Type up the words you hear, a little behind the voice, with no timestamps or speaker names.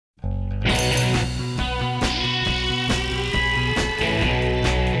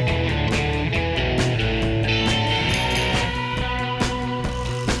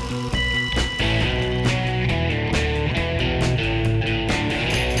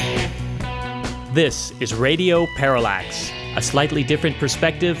This is Radio Parallax, a slightly different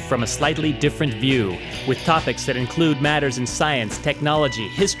perspective from a slightly different view, with topics that include matters in science, technology,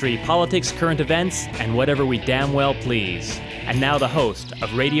 history, politics, current events, and whatever we damn well please. And now the host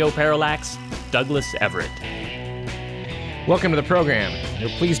of Radio Parallax, Douglas Everett. Welcome to the program. We're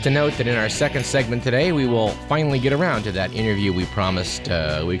pleased to note that in our second segment today, we will finally get around to that interview we promised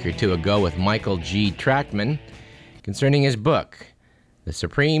a week or two ago with Michael G. Trachtman concerning his book, The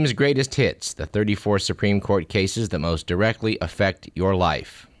Supreme's Greatest Hits, the 34 Supreme Court cases that most directly affect your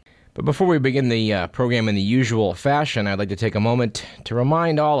life. But before we begin the program in the usual fashion, I'd like to take a moment to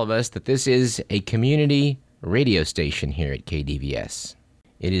remind all of us that this is a community radio station here at KDVS.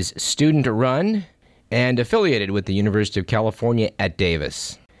 It is student-run and affiliated with the University of California at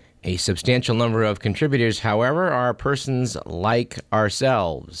Davis. A substantial number of contributors, however, are persons like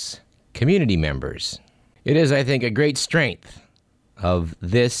ourselves, community members. It is, I think, a great strength of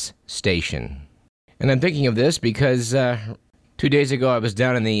this station. And I'm thinking of this because 2 days ago I was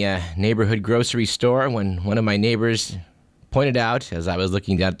down in the neighborhood grocery store when one of my neighbors pointed out, as I was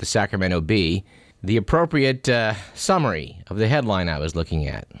looking down at the Sacramento Bee, the appropriate summary of the headline I was looking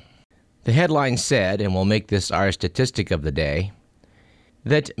at. The headline said, and we'll make this our statistic of the day,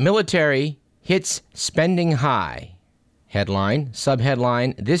 that military hits spending high. Headline,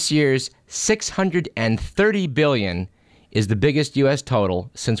 subheadline, this year's $630 billion is the biggest U.S. total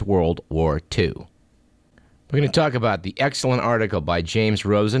since World War II. We're going to talk about the excellent article by James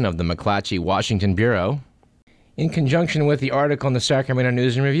Rosen of the McClatchy Washington Bureau, in conjunction with the article in the Sacramento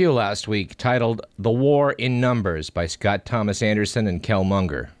News and Review last week titled The War in Numbers by Scott Thomas Anderson and Kel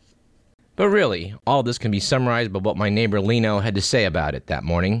Munger. But really, all this can be summarized by what my neighbor Lino had to say about it that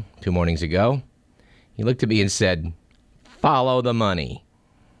morning, 2 mornings ago. He looked at me and said, "Follow the money."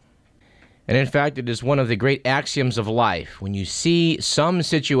 And in fact, it is one of the great axioms of life. When you see some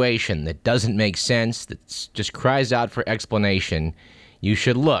situation that doesn't make sense, that just cries out for explanation, you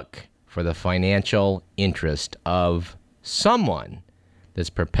should look for the financial interest of someone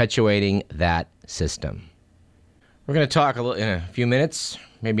that's perpetuating that system. We're going to talk in a few minutes,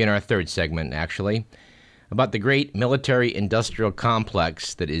 maybe in our third segment actually, about the great military-industrial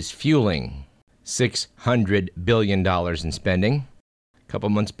complex that is fueling $600 billion in spending. A couple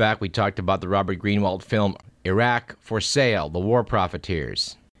months back, we talked about the Robert Greenwald film, Iraq for Sale, The War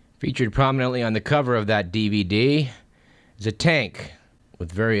Profiteers. Featured prominently on the cover of that DVD is a tank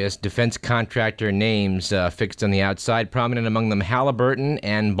with various defense contractor names fixed on the outside, prominent among them Halliburton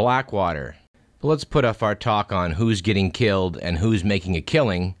and Blackwater. But let's put off our talk on who's getting killed and who's making a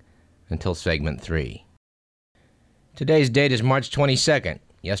killing until segment 3. Today's date is March 22nd.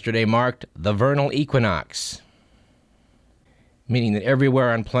 Yesterday marked the vernal equinox, meaning that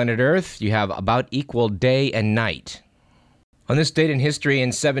everywhere on planet Earth you have about equal day and night. On this date in history in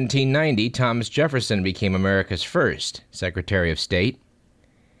 1790, Thomas Jefferson became America's first Secretary of State.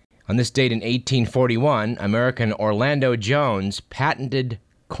 On this date in 1841, American Orlando Jones patented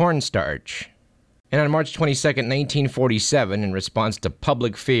cornstarch. And on March 22, 1947, in response to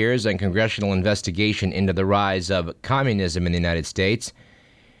public fears and congressional investigation into the rise of communism in the United States,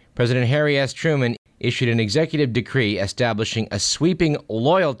 President Harry S. Truman issued an executive decree establishing a sweeping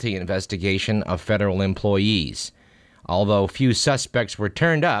loyalty investigation of federal employees. Although few suspects were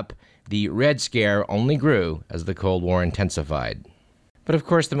turned up, the Red Scare only grew as the Cold War intensified. But of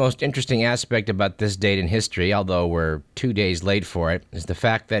course, the most interesting aspect about this date in history, although we're 2 days late for it, is the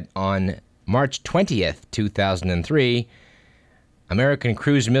fact that on March 20th, 2003, American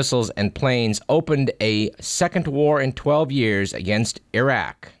cruise missiles and planes opened a second war in 12 years against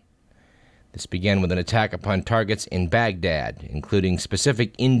Iraq. This began with an attack upon targets in Baghdad, including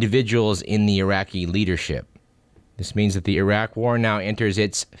specific individuals in the Iraqi leadership. This means that the Iraq War now enters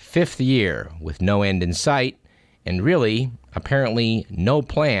its 5th year with no end in sight, and really, apparently, no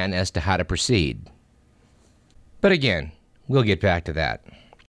plan as to how to proceed. But again, we'll get back to that.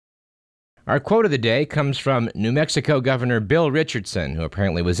 Our quote of the day comes from New Mexico Governor Bill Richardson, who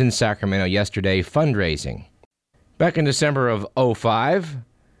apparently was in Sacramento yesterday fundraising. Back in December of 2005,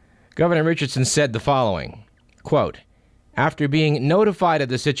 Governor Richardson said the following, quote, "After being notified of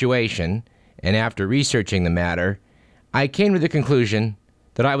the situation and after researching the matter, I came to the conclusion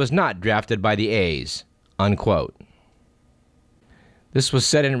that I was not drafted by the A's," unquote. This was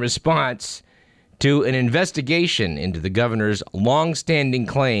said in response to an investigation into the governor's long-standing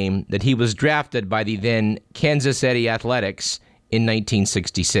claim that he was drafted by the then Kansas City Athletics in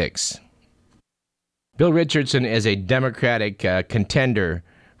 1966. Bill Richardson is a Democratic contender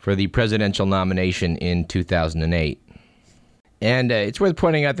for the presidential nomination in 2008. And it's worth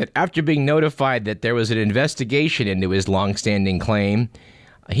pointing out that after being notified that there was an investigation into his long-standing claim,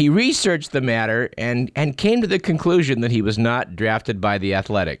 he researched the matter and came to the conclusion that he was not drafted by the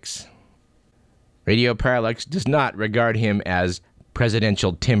Athletics. Radio Parallax does not regard him as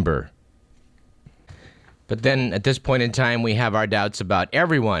presidential timber. But then, at this point in time, we have our doubts about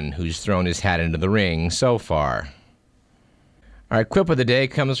everyone who's thrown his hat into the ring so far. Our quip of the day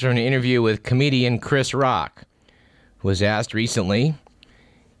comes from an interview with comedian Chris Rock, who was asked recently,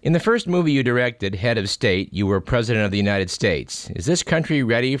 "In the first movie you directed, Head of State, you were President of the United States. Is this country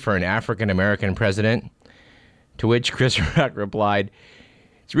ready for an African-American president?" To which Chris Rock replied,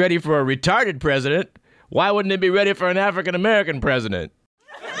 "It's ready for a retarded president. Why wouldn't it be ready for an African-American president?"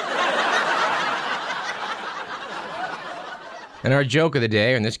 And our joke of the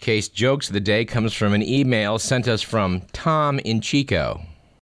day, or in this case, jokes of the day, comes from an email sent us from Tom in Chico.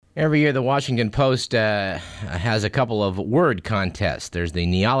 Every year, the Washington Post has a couple of word contests. There's the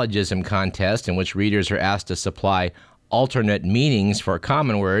neologism contest, in which readers are asked to supply alternate meanings for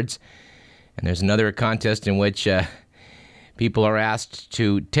common words. And there's another contest in which people are asked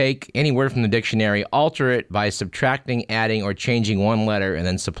to take any word from the dictionary, alter it by subtracting, adding, or changing one letter, and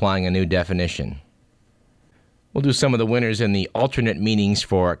then supplying a new definition. We'll do some of the winners in the alternate meanings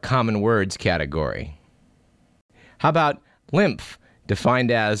for common words category. How about lymph,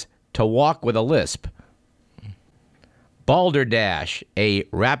 defined as to walk with a lisp? Balderdash, a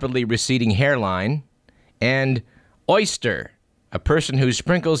rapidly receding hairline. And oyster, a person who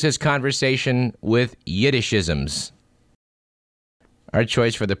sprinkles his conversation with Yiddishisms. Our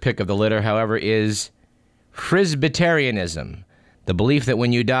choice for the pick of the litter, however, is Frisbitarianism, the belief that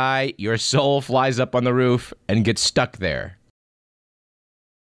when you die, your soul flies up on the roof and gets stuck there.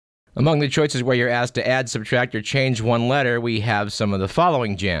 Among the choices where you're asked to add, subtract, or change one letter, we have some of the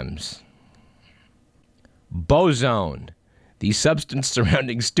following gems. Boson, the substance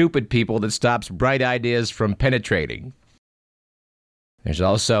surrounding stupid people that stops bright ideas from penetrating. There's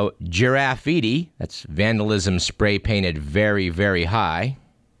also giraffiti, that's vandalism spray painted very, very high.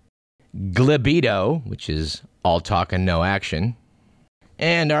 Glibido, which is all talk and no action.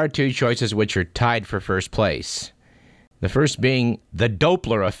 And our two choices which are tied for first place. The first being the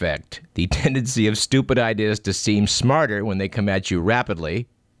Doppler effect, the tendency of stupid ideas to seem smarter when they come at you rapidly.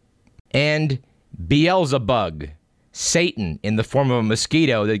 And Beelzebub, Satan in the form of a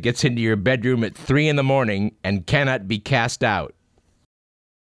mosquito that gets into your bedroom at 3 a.m. and cannot be cast out.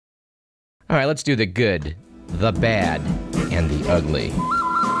 All right, let's do the good, the bad, and the ugly.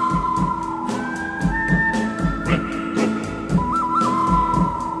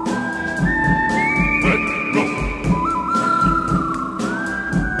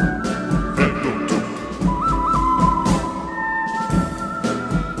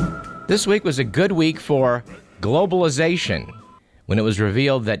 This week was a good week for globalization, when it was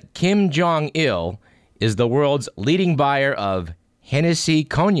revealed that Kim Jong-il is the world's leading buyer of Hennessy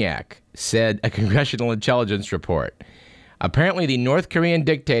cognac, said a congressional intelligence report. Apparently, the North Korean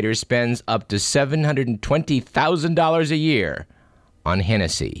dictator spends up to $720,000 a year on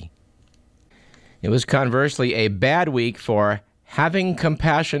Hennessy. It was conversely a bad week for having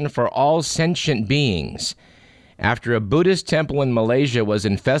compassion for all sentient beings, after a Buddhist temple in Malaysia was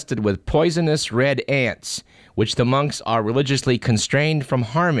infested with poisonous red ants, which the monks are religiously constrained from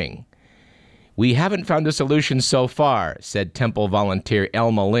harming. "We haven't found a solution so far," said temple volunteer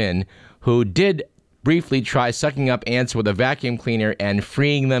Elma Lin, who did briefly try sucking up ants with a vacuum cleaner and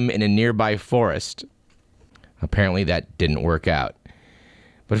freeing them in a nearby forest. Apparently that didn't work out.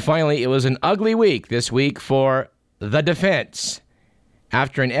 But finally, it was an ugly week this week for the defense,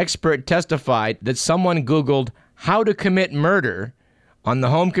 after an expert testified that someone Googled how to commit murder on the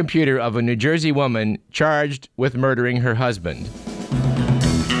home computer of a New Jersey woman charged with murdering her husband.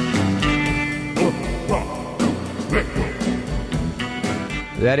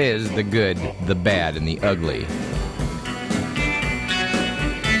 That is the good, the bad, and the ugly.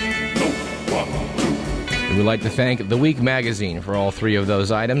 We would like to thank The Week magazine for all three of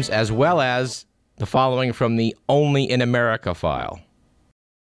those items, as well as the following from the Only in America file.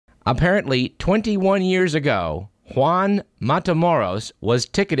 Apparently, 21 years ago, Juan Matamoros was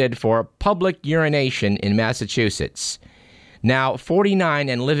ticketed for public urination in Massachusetts. Now 49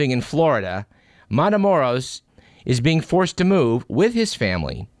 and living in Florida, Matamoros is being forced to move with his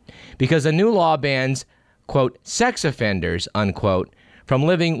family because a new law bans, quote, sex offenders, unquote, from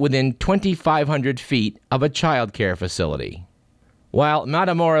living within 2,500 feet of a child care facility. While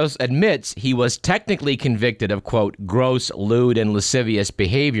Matamoros admits he was technically convicted of, quote, gross, lewd, and lascivious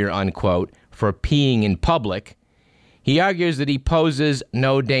behavior, unquote, for peeing in public, he argues that he poses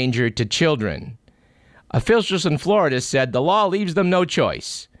no danger to children. Officials in Florida said the law leaves them no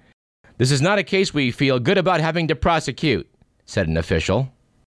choice. "This is not a case we feel good about having to prosecute," said an official.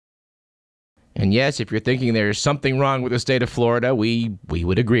 And yes, if you're thinking there's something wrong with the state of Florida, we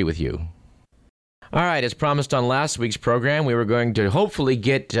would agree with you. All right, as promised on last week's program, we were going to hopefully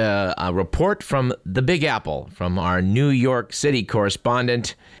get a report from the Big Apple, from our New York City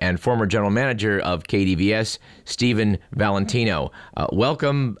correspondent and former general manager of KDVS, Stephen Valentino.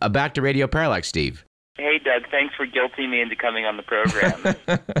 Welcome back to Radio Parallax, Steve. Hey, Doug. Thanks for guilting me into coming on the program.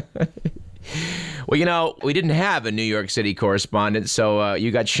 Well, we didn't have a New York City correspondent, so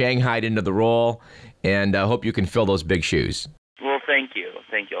you got shanghaied into the role, and I hope you can fill those big shoes. Well, thank you.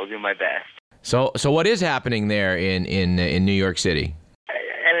 Thank you. I'll do my best. So what is happening there in New York City?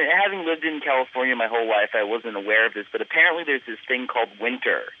 And having lived in California my whole life, I wasn't aware of this, but apparently there's this thing called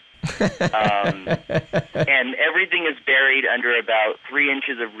winter. And everything is buried under about 3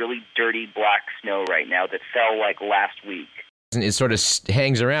 inches of really dirty black snow right now that fell like last week. It sort of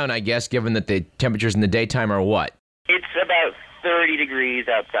hangs around, I guess, given that the temperatures in the daytime are what? It's about 30 degrees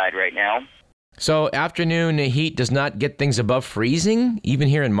outside right now. So afternoon heat does not get things above freezing, even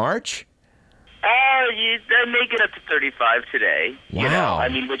here in March? You make it up to 35 today. Wow. You know, I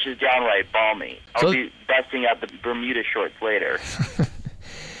mean, which is downright balmy. I'll be busting out the Bermuda shorts later.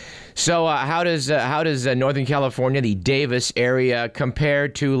 So how does Northern California, the Davis area, compare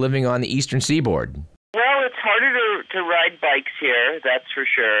to living on the eastern seaboard? Well, it's harder to ride bikes here, that's for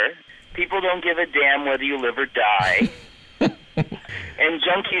sure. People don't give a damn whether you live or die. And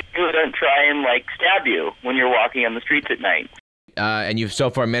junkies don't try and, stab you when you're walking on the streets at night. And you've so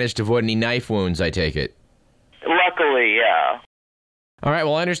far managed to avoid any knife wounds, I take it? Luckily, yeah. All right,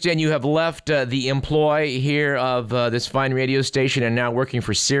 well, I understand you have left the employ here of this fine radio station and now working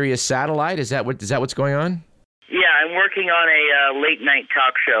for Sirius Satellite. Is that what's going on? Yeah, I'm working on a late-night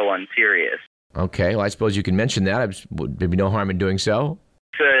talk show on Sirius. Okay, well, I suppose you can mention that. Maybe no harm in doing so.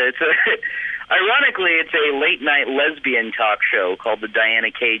 Ironically, it's a late-night lesbian talk show called the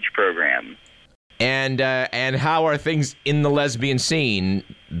Diana Cage Program. And how are things in the lesbian scene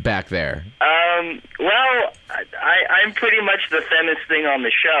back there? Well, I'm pretty much the feminist thing on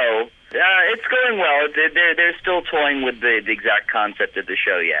the show. It's going well. They're still toying with the exact concept of the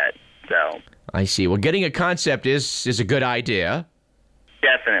show yet. So I see. Well, getting a concept is a good idea.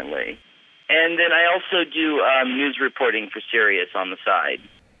 Definitely. And then I also do news reporting for Sirius on the side.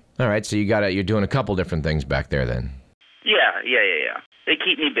 All right, so you're doing a couple different things back there then. Yeah. They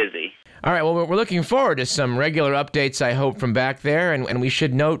keep me busy. All right, well, we're looking forward to some regular updates, I hope, from back there. And we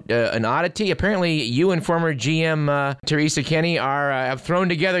should note an oddity. Apparently, you and former GM Teresa Kenney have thrown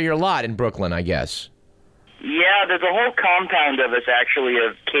together your lot in Brooklyn, I guess. Yeah, there's a whole compound of us, actually,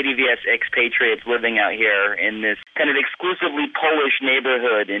 of KDVS expatriates living out here in this kind of exclusively Polish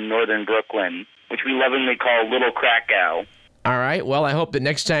neighborhood in northern Brooklyn, which we lovingly call Little Krakow. All right. Well, I hope that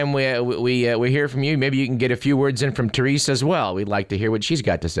next time we hear from you, maybe you can get a few words in from Teresa as well. We'd like to hear what she's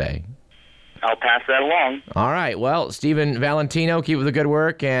got to say. I'll pass that along. All right. Well, Stephen Valentino, keep up the good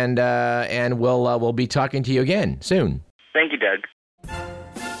work, and we'll be talking to you again soon. Thank you, Doug.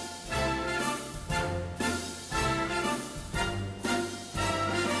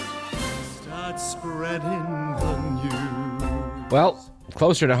 Start spreading the news. Well,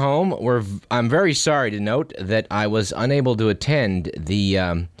 closer to home, I'm very sorry to note that I was unable to attend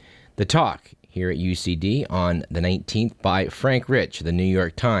the talk here at UCD on the 19th by Frank Rich, the New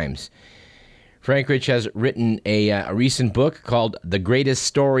York Times. Frank Rich has written a recent book called The Greatest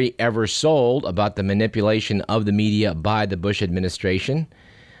Story Ever Sold about the manipulation of the media by the Bush administration.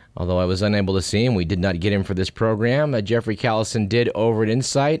 Although I was unable to see him, we did not get him for this program. Jeffrey Callison did over at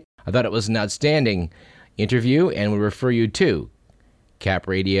Insight. I thought it was an outstanding interview and would refer you to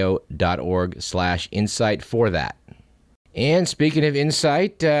capradio.org/insight for that. And speaking of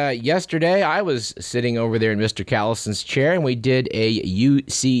Insight, yesterday I was sitting over there in Mr. Callison's chair, and we did a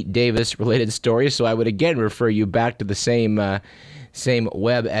UC Davis-related story, so I would again refer you back to the same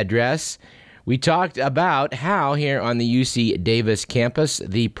web address. We talked about how here on the UC Davis campus,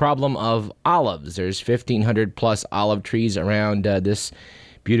 the problem of olives. There's 1,500-plus olive trees around this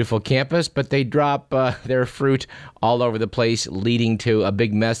beautiful campus, but they drop their fruit all over the place, leading to a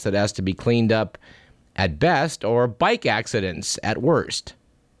big mess that has to be cleaned up at best, or bike accidents at worst.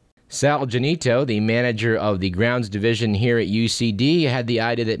 Sal Janito, the manager of the grounds division here at UCD, had the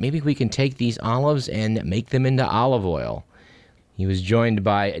idea that maybe we can take these olives and make them into olive oil. He was joined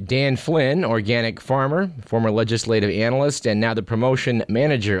by Dan Flynn, organic farmer, former legislative analyst, and now the promotion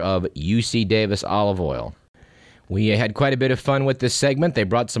manager of UC Davis Olive Oil. We had quite a bit of fun with this segment. They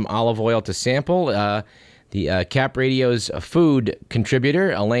brought some olive oil to sample. The Cap Radio's food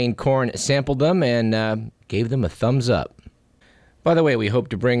contributor, Elaine Korn, sampled them and gave them a thumbs up. By the way, we hope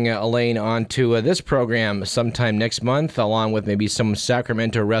to bring Elaine onto this program sometime next month, along with maybe some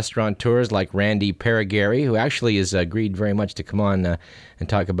Sacramento restaurateurs like Randy Paragari, who actually has agreed very much to come on and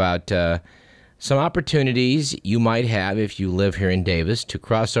talk about some opportunities you might have if you live here in Davis to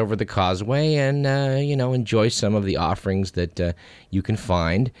cross over the causeway and, enjoy some of the offerings that you can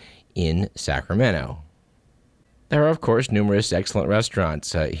find in Sacramento. There are, of course, numerous excellent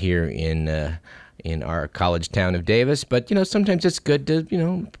restaurants here in our college town of Davis, but, sometimes it's good to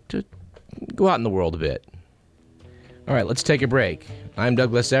go out in the world a bit. All right, let's take a break. I'm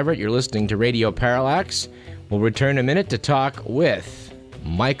Douglas Everett. You're listening to Radio Parallax. We'll return in a minute to talk with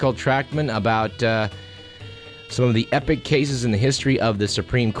Michael Trachtman about some of the epic cases in the history of the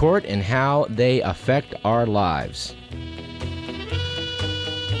Supreme Court and how they affect our lives.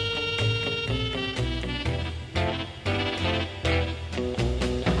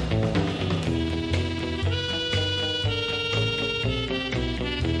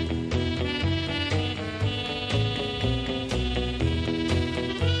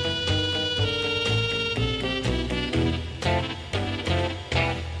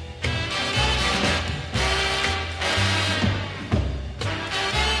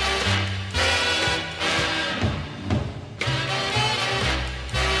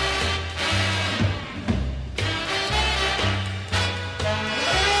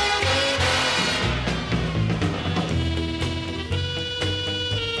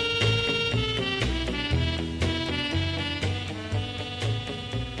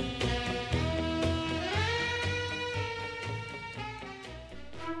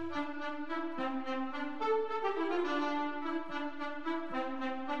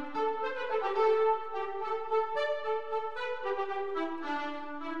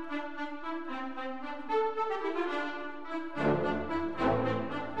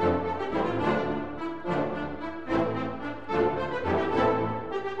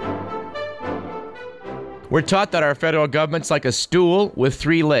 We're taught that our federal government's like a stool with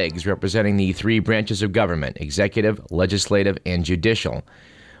three legs representing the three branches of government: executive, legislative, and judicial.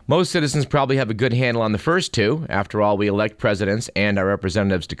 Most citizens probably have a good handle on the first two. After all, we elect presidents and our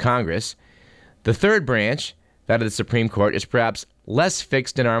representatives to Congress. The third branch, that of the Supreme Court, is perhaps less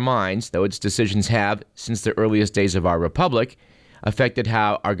fixed in our minds, though its decisions have, since the earliest days of our republic, affected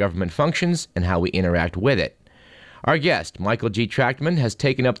how our government functions and how we interact with it. Our guest, Michael G. Trachtman, has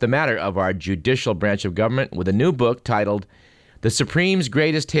taken up the matter of our judicial branch of government with a new book titled The Supreme's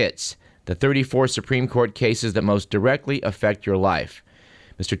Greatest Hits, the 34 Supreme Court Cases That Most Directly Affect Your Life.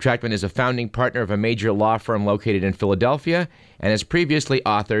 Mr. Trachtman is a founding partner of a major law firm located in Philadelphia and has previously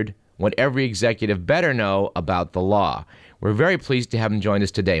authored What Every Executive Better Know About the Law. We're very pleased to have him join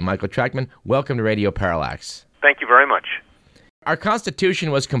us today. Michael Trachtman, welcome to Radio Parallax. Thank you very much. Our Constitution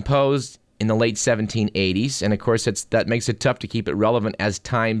was composed in the late 1780s, and of course that makes it tough to keep it relevant as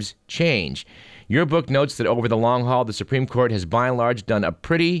times change. Your book notes that over the long haul, the Supreme Court has by and large done a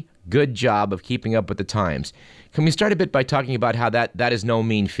pretty good job of keeping up with the times. Can we start a bit by talking about how that is no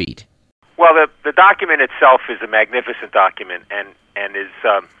mean feat? Well, the document itself is a magnificent document and is,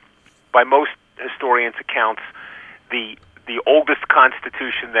 by most historians' accounts, the oldest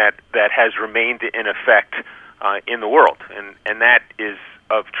constitution that has remained in effect in the world, and that is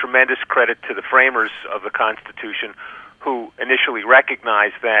of tremendous credit to the framers of the Constitution, who initially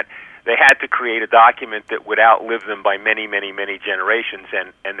recognized that they had to create a document that would outlive them by many, many, many generations,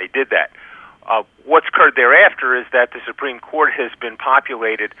 and they did that. What's occurred thereafter is that the Supreme Court has been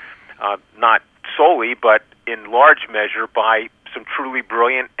populated not solely, but in large measure by some truly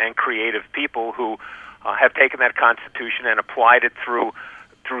brilliant and creative people who have taken that Constitution and applied it through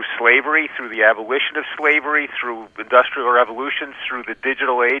slavery, through the abolition of slavery, through industrial revolutions, through the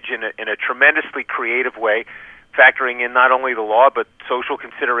digital age in a tremendously creative way, factoring in not only the law but social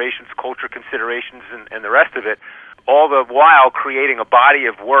considerations, culture considerations, and the rest of it, all the while creating a body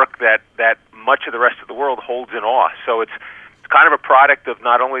of work that much of the rest of the world holds in awe. So it's kind of a product of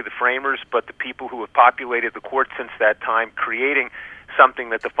not only the framers but the people who have populated the court since that time, creating something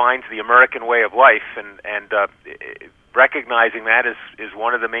that defines the American way of life, and recognizing that is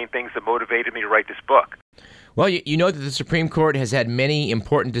one of the main things that motivated me to write this book. Well, you know that the Supreme Court has had many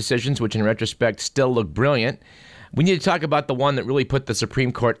important decisions which in retrospect still look brilliant. We need to talk about the one that really put the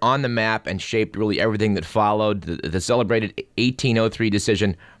Supreme Court on the map and shaped really everything that followed, the celebrated 1803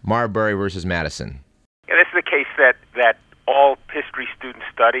 decision, Marbury versus Madison. Yeah, this is a case that all history students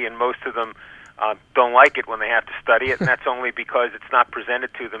study, and most of them don't like it when they have to study it, and that's only because it's not presented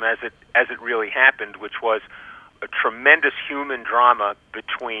to them as it really happened, which was a tremendous human drama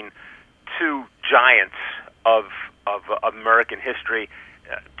between two giants of American history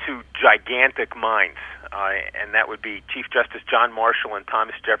two gigantic minds, and that would be Chief Justice John Marshall and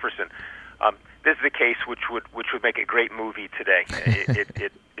Thomas Jefferson. This is a case which would make a great movie today.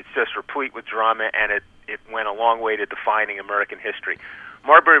 It's just replete with drama, and it went a long way to defining American history.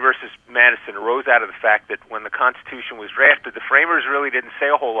 Marbury versus Madison arose out of the fact that when the Constitution was drafted, the framers really didn't say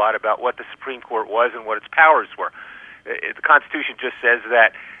a whole lot about what the Supreme Court was and what its powers were. The Constitution just says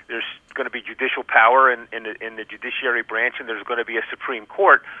that there's going to be judicial power in the judiciary branch, and there's going to be a Supreme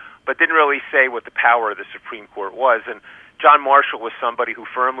Court, but didn't really say what the power of the Supreme Court was. And John Marshall was somebody who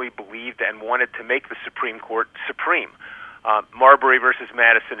firmly believed and wanted to make the Supreme Court supreme. Marbury versus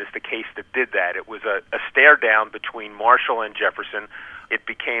Madison is the case that did that. It was a stare down between Marshall and Jefferson. It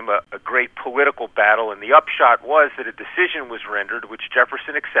became a great political battle, and the upshot was that a decision was rendered, which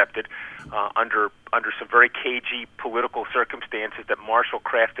Jefferson accepted under some very cagey political circumstances that Marshall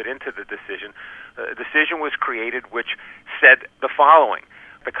crafted into the decision. A decision was created which said the following: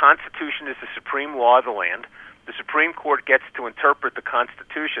 the Constitution is the supreme law of the land. The Supreme Court gets to interpret the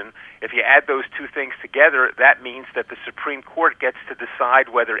Constitution. If you add those two things together, that means that the Supreme Court gets to decide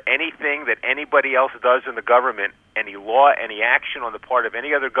whether anything that anybody else does in the government, any law, any action on the part of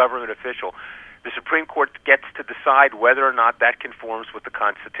any other government official, the Supreme Court gets to decide whether or not that conforms with the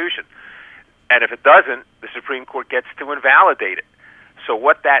Constitution. And if it doesn't, the Supreme Court gets to invalidate it. So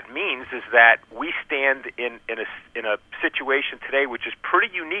what that means is that we stand in a situation today which is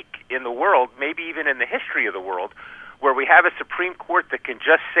pretty unique in the world, maybe even in the history of the world, where we have a Supreme Court that can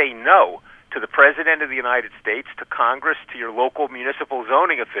just say no to the President of the United States, to Congress, to your local municipal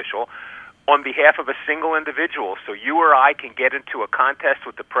zoning official on behalf of a single individual. So you or I can get into a contest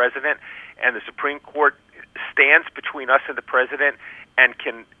with the President, and the Supreme Court stands between us and the President and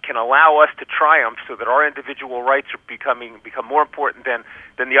can allow us to triumph so that our individual rights are become more important than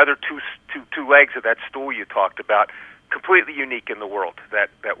the other two legs of that stool you talked about. Completely unique in the world that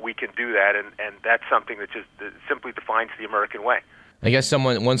we can do that, and that's something that just simply defines the American way. I guess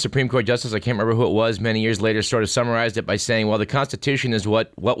one Supreme Court justice, I can't remember who it was, many years later sort of summarized it by saying, well, the Constitution is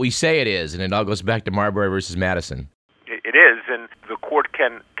what we say it is, and it all goes back to Marbury versus Madison. It is, and the court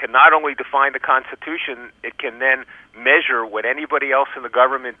can not only define the Constitution, it can then measure what anybody else in the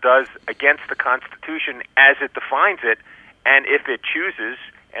government does against the Constitution as it defines it, and if it chooses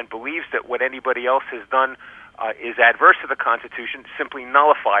and believes that what anybody else has done is adverse to the Constitution, simply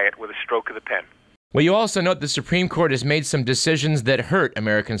nullify it with a stroke of the pen. Well, you also note the Supreme Court has made some decisions that hurt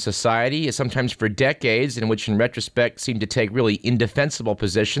American society, sometimes for decades, and which in retrospect seem to take really indefensible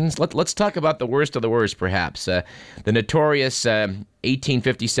positions. Let's talk about the worst of the worst, perhaps. The notorious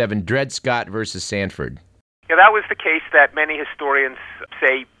 1857 Dred Scott versus Sandford. Yeah, that was the case that many historians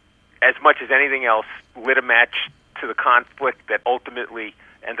say, as much as anything else, lit a match to the conflict that ultimately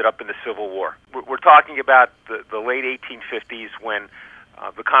ended up in the Civil War. We're talking about the late 1850s when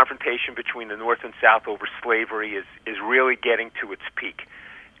the confrontation between the North and South over slavery is really getting to its peak.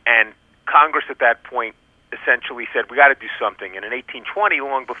 And Congress at that point essentially said, we got to do something. And in 1820,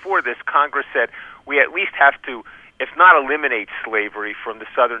 long before this, Congress said, we at least have to, if not eliminate slavery from the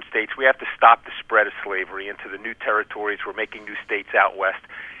southern states, we have to stop the spread of slavery into the new territories. We're making new states out west.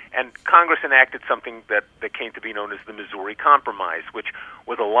 And Congress enacted something that came to be known as the Missouri Compromise, which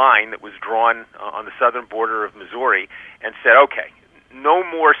was a line that was drawn on the southern border of Missouri and said, okay, no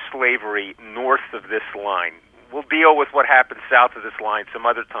more slavery north of this line. We'll deal with what happens south of this line some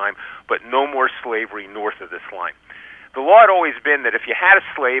other time, but no more slavery north of this line. The law had always been that if you had a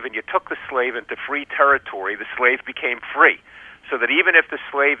slave and you took the slave into free territory, the slave became free. So that even if the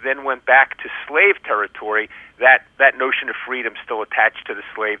slave then went back to slave territory, that notion of freedom still attached to the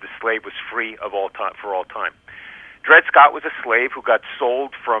slave. The slave was free of all time for all time. Dred Scott was a slave who got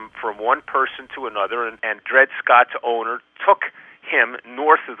sold from one person to another, and Dred Scott's owner took him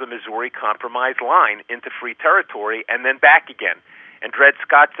north of the Missouri Compromise line into free territory and then back again. And Dred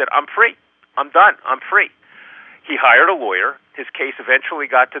Scott said, I'm free. I'm done. I'm free. He hired a lawyer. His case eventually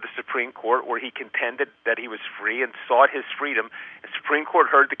got to the Supreme Court, where he contended that he was free and sought his freedom. The Supreme Court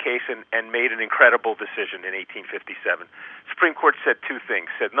heard the case and made an incredible decision in 1857. The Supreme Court said two things.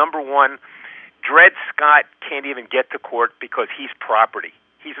 Said, number one, Dred Scott can't even get to court because he's property.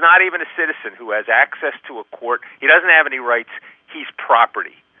 He's not even a citizen who has access to a court. He doesn't have any rights. He's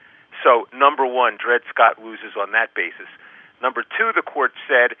property. So, number one, Dred Scott loses on that basis. Number two, the court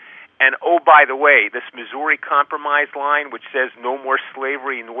said, and oh, by the way, this Missouri Compromise line, which says no more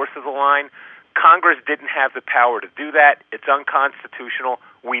slavery north of the line, Congress didn't have the power to do that. It's unconstitutional.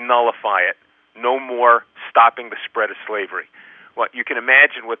 We nullify it. No more stopping the spread of slavery. Well, you can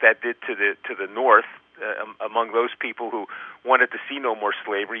imagine what that did to the North. among those people who wanted to see no more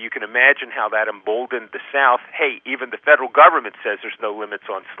slavery. You can imagine how that emboldened the South. Hey, even the federal government says there's no limits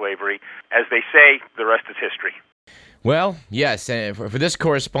on slavery. As they say, the rest is history. Well, yes, and for this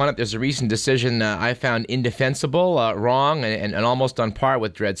correspondent, there's a recent decision I found indefensible, wrong, and almost on par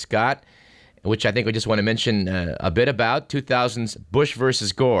with Dred Scott, which I think we just want to mention a bit about, 2000's Bush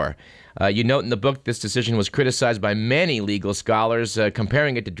versus Gore. You note in the book this decision was criticized by many legal scholars,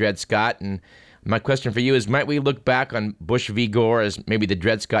 comparing it to Dred Scott. And my question for you is, might we look back on Bush v. Gore as maybe the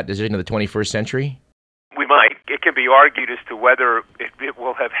Dred Scott decision of the 21st century? We might. It can be argued as to whether it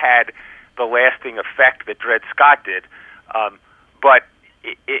will have had the lasting effect that Dred Scott did. But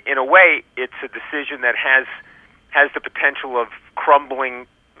in a way, it's a decision that has the potential of crumbling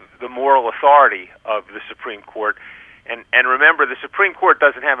the moral authority of the Supreme Court. And remember, the Supreme Court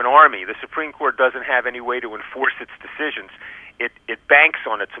doesn't have an army. The Supreme Court doesn't have any way to enforce its decisions. It banks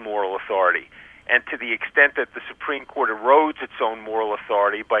on its moral authority. And to the extent that the Supreme Court erodes its own moral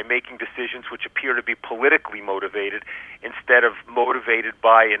authority by making decisions which appear to be politically motivated instead of motivated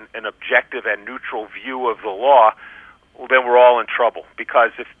by an objective and neutral view of the law, well, then we're all in trouble.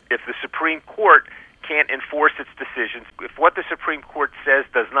 Because if the Supreme Court can't enforce its decisions, if what the Supreme Court says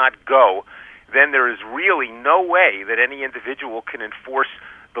does not go, then there is really no way that any individual can enforce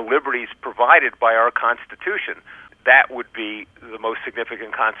the liberties provided by our Constitution. That would be the most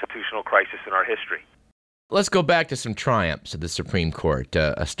significant constitutional crisis in our history. Let's go back to some triumphs of the Supreme Court,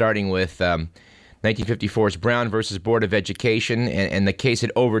 starting with 1954's Brown versus Board of Education, and the case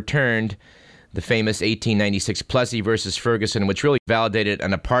that overturned the famous 1896 Plessy versus Ferguson, which really validated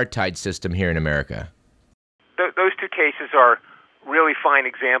an apartheid system here in America. Those two cases are really fine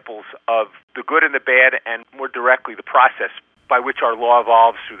examples of the good and the bad, and more directly, the process by which our law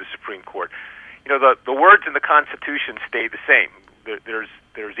evolves through the Supreme Court. You know, the words in the Constitution stay the same.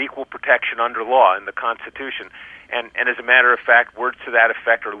 There's equal protection under law in the Constitution, and as a matter of fact, words to that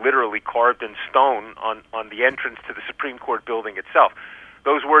effect are literally carved in stone on the entrance to the Supreme Court building itself.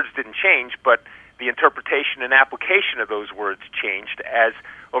 Those words didn't change, but the interpretation and application of those words changed as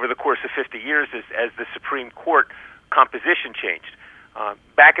over the course of 50 years as the Supreme Court composition changed.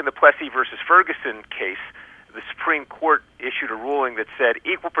 Back in the Plessy versus Ferguson case, the Supreme Court issued a ruling that said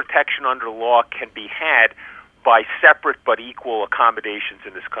equal protection under law can be had by separate but equal accommodations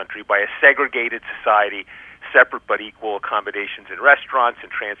in this country, by a segregated society, separate but equal accommodations in restaurants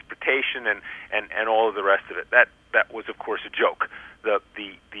and transportation and all of the rest of it. That was, of course, a joke.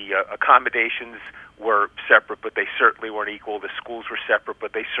 The accommodations were separate, but they certainly weren't equal. The schools were separate,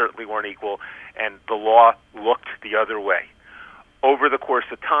 but they certainly weren't equal, and the law looked the other way. Over the course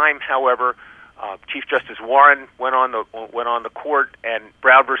of time, however, Chief Justice Warren went on the court, and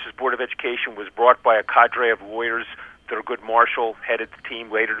Brown versus Board of Education was brought by a cadre of lawyers. Thurgood Marshall headed the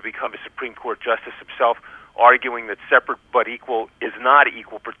team, later to become a Supreme Court justice himself, arguing that separate but equal is not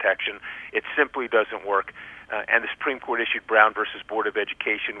equal protection. It simply doesn't work. And the Supreme Court issued Brown versus Board of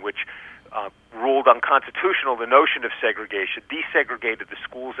Education, which ruled unconstitutional the notion of segregation, desegregated the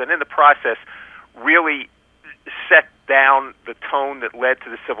schools, and in the process really set down the tone that led to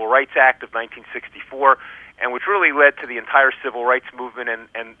the Civil Rights Act of 1964, and which really led to the entire civil rights movement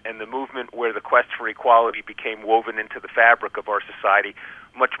and the movement where the quest for equality became woven into the fabric of our society,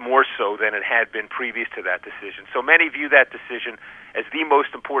 much more so than it had been previous to that decision. So many view that decision as the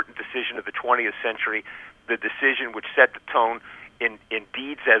most important decision of the 20th century, the decision which set the tone in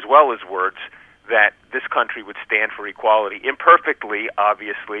deeds as well as words that this country would stand for equality. Imperfectly,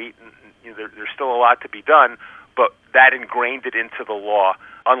 obviously, there's still a lot to be done, but that ingrained it into the law,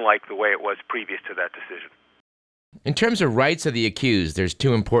 unlike the way it was previous to that decision. In terms of rights of the accused, there's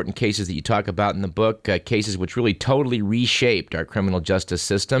two important cases that you talk about in the book, cases which really totally reshaped our criminal justice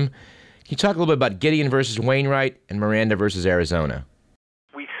system. Can you talk a little bit about Gideon versus Wainwright and Miranda versus Arizona?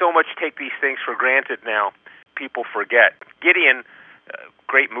 We so much take these things for granted now, people forget. Gideon,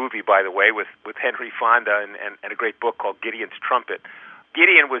 great movie, by the way, with Henry Fonda and a great book called Gideon's Trumpet.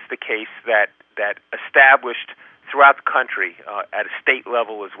 Gideon was the case that established throughout the country, at a state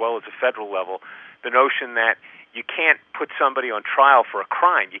level as well as a federal level, the notion that you can't put somebody on trial for a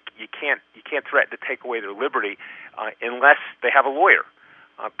crime. You can't threaten to take away their liberty unless they have a lawyer.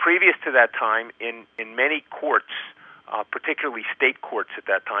 Previous to that time, in many courts, particularly state courts at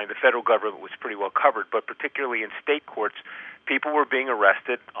that time, the federal government was pretty well covered, but particularly in state courts, people were being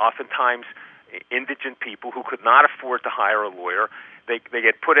arrested, oftentimes indigent people who could not afford to hire a lawyer. They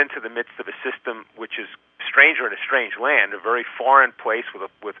get put into the midst of a system which is stranger in a strange land, a very foreign place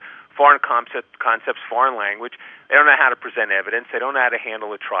with foreign concepts, foreign language. They don't know how to present evidence. They don't know how to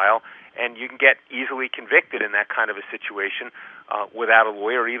handle a trial, and you can get easily convicted in that kind of a situation without a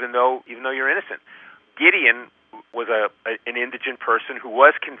lawyer, even though you're innocent. Gideon was an indigent person who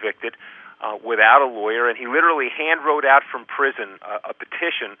was convicted without a lawyer, and he literally hand wrote out from prison a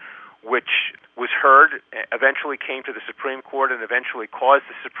petition which was heard, eventually came to the Supreme Court, and eventually caused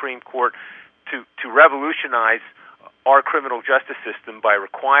the Supreme Court to revolutionize our criminal justice system by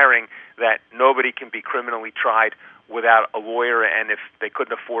requiring that nobody can be criminally tried without a lawyer, and if they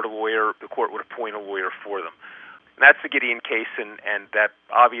couldn't afford a lawyer, the court would appoint a lawyer for them. And that's the Gideon case, and that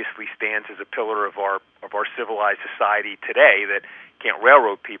obviously stands as a pillar of our civilized society today, that can't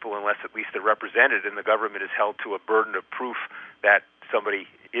railroad people unless at least they're represented, and the government is held to a burden of proof that somebody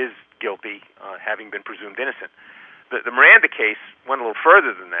is guilty, having been presumed innocent. The Miranda case went a little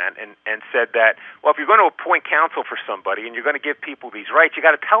further than that and said that, well, if you're going to appoint counsel for somebody and you're going to give people these rights, you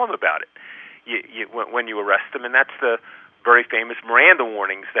got to tell them about it when you arrest them, and that's the very famous Miranda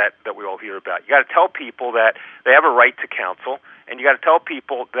warnings that we all hear about. You got to tell people that they have a right to counsel, and you got to tell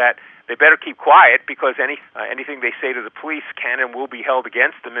people that they better keep quiet because anything they say to the police can and will be held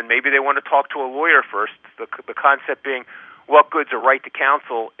against them, and maybe they want to talk to a lawyer first. The concept being, what good's a right to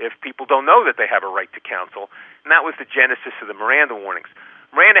counsel if people don't know that they have a right to counsel? And that was the genesis of the Miranda warnings.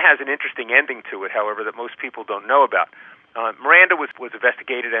 Miranda has an interesting ending to it, however, that most people don't know about. Miranda was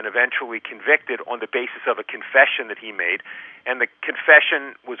investigated and eventually convicted on the basis of a confession that he made, and the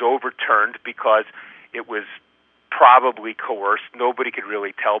confession was overturned because it was probably coerced. Nobody could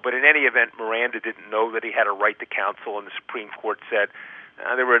really tell, but in any event, Miranda didn't know that he had a right to counsel, and the Supreme Court said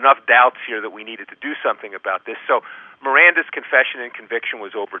there were enough doubts here that we needed to do something about this. So Miranda's confession and conviction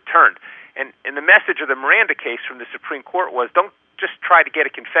was overturned. And the message of the Miranda case from the Supreme Court was, don't just try to get a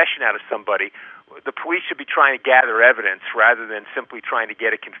confession out of somebody. The police should be trying to gather evidence rather than simply trying to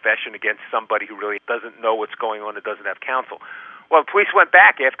get a confession against somebody who really doesn't know what's going on and doesn't have counsel. Well, the police went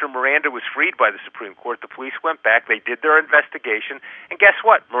back after Miranda was freed by the Supreme Court. The police went back, they did their investigation, and guess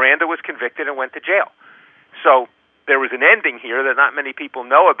what? Miranda was convicted and went to jail. So there was an ending here that not many people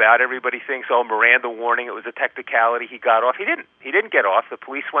know about. Everybody thinks, oh, Miranda warning, it was a technicality, he got off. He didn't get off. The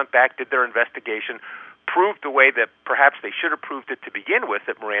police went back, did their investigation, proved the way that perhaps they should have proved it to begin with,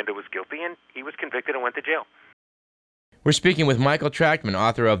 that Miranda was guilty, and he was convicted and went to jail. We're speaking with Michael Trachtman,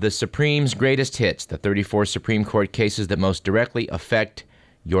 author of The Supreme's Greatest Hits, the 34 Supreme Court cases that most directly affect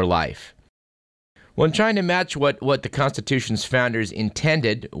your life. Well, in trying to match what the Constitution's founders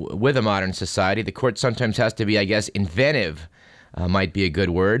intended with a modern society, the court sometimes has to be, I guess, inventive, might be a good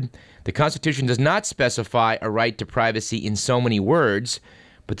word. The Constitution does not specify a right to privacy in so many words,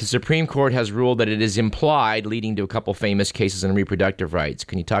 but the Supreme Court has ruled that it is implied, leading to a couple famous cases on reproductive rights.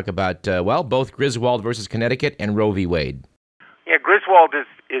 Can you talk about, both Griswold versus Connecticut and Roe v. Wade? Yeah, Griswold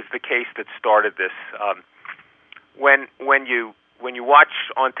is the case that started this. When you watch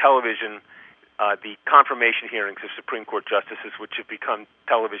on television the confirmation hearings of Supreme Court justices, which have become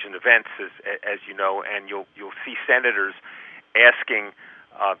television events, as you know, and you'll see senators asking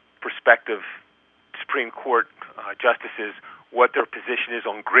prospective Supreme Court justices what their position is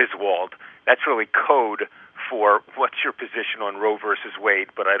on Griswold. That's really code for what's your position on Roe versus Wade,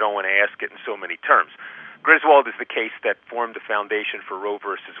 but I don't want to ask it in so many terms. Griswold is the case that formed the foundation for Roe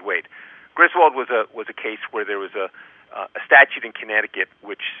versus Wade. Griswold was a case where there was a statute in Connecticut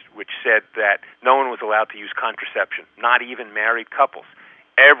which said that no one was allowed to use contraception, not even married couples.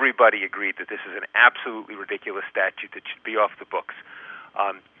 Everybody agreed that this is an absolutely ridiculous statute that should be off the books.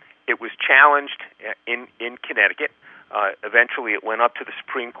 It was challenged in Connecticut. Eventually it went up to the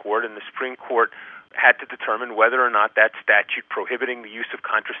Supreme Court, and the Supreme Court had to determine whether or not that statute prohibiting the use of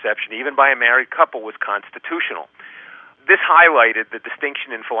contraception, even by a married couple, was constitutional. This highlighted the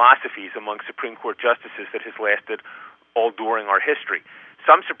distinction in philosophies among Supreme Court justices that has lasted all during our history.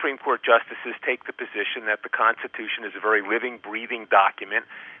 Some Supreme Court justices take the position that the Constitution is a very living, breathing document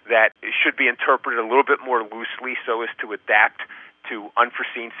that should be interpreted a little bit more loosely so as to adapt to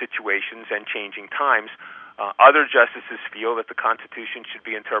unforeseen situations and changing times. Other justices feel that the Constitution should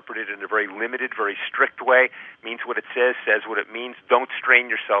be interpreted in a very limited, very strict way, means what it says what it means. Don't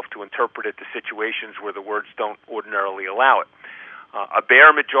strain yourself to interpret it to situations where the words don't ordinarily allow it. A bare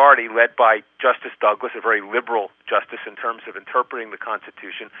majority led by Justice Douglas, a very liberal justice in terms of interpreting the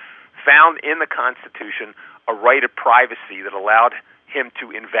Constitution, found in the Constitution a right of privacy that allowed him to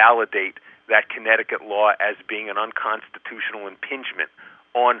invalidate that Connecticut law as being an unconstitutional impingement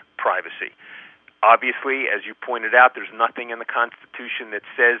on privacy. Obviously, as you pointed out, there's nothing in the Constitution that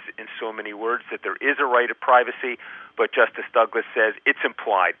says in so many words that there is a right of privacy, but Justice Douglas says it's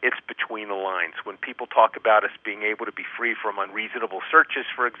implied, it's between the lines. When people talk about us being able to be free from unreasonable searches,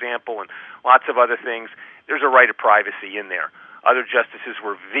 for example, and lots of other things, there's a right of privacy in there. Other justices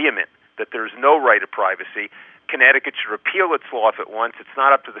were vehement that there's no right of privacy. Connecticut should repeal its law if it wants. It's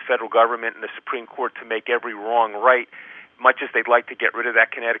not up to the federal government and the Supreme Court to make every wrong right. Much as they'd like to get rid of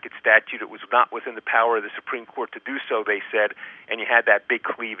that Connecticut statute, it was not within the power of the Supreme Court to do so, they said, and you had that big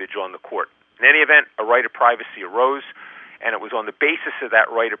cleavage on the court. In any event, a right of privacy arose, and it was on the basis of that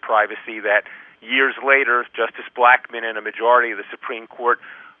right of privacy that years later, Justice Blackmun and a majority of the Supreme Court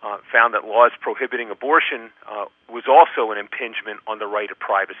found that laws prohibiting abortion was also an impingement on the right of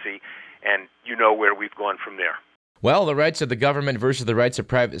privacy, and you know where we've gone from there. Well, the rights of the government versus the rights of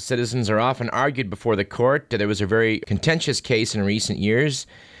private citizens are often argued before the court. There was a very contentious case in recent years,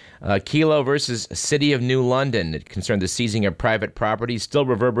 Kelo versus City of New London. It concerned the seizing of private property, still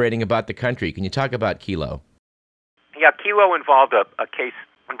reverberating about the country. Can you talk about Kelo? Yeah, Kelo involved a case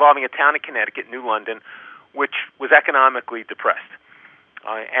involving a town in Connecticut, New London, which was economically depressed.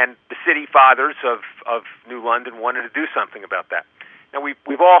 And the city fathers of New London wanted to do something about that. Now,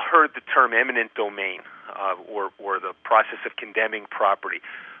 we've all heard the term eminent domain, or the process of condemning property.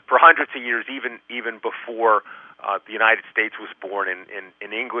 For hundreds of years, even before the United States was born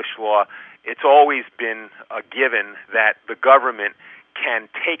in English law, it's always been a given that the government can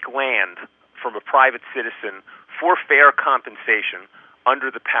take land from a private citizen for fair compensation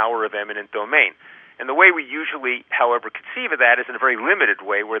under the power of eminent domain. And the way we usually, however, conceive of that is in a very limited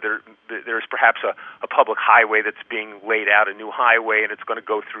way, where there's perhaps a public highway that's being laid out, a new highway, and it's going to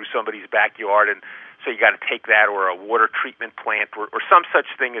go through somebody's backyard, and so you got to take that, or a water treatment plant, or some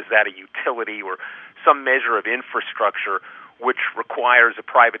such thing as that, a utility, or some measure of infrastructure which requires a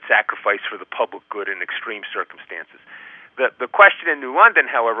private sacrifice for the public good in extreme circumstances. The question in New London,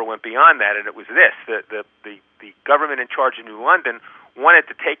 however, went beyond that, and it was this. The government in charge of New London wanted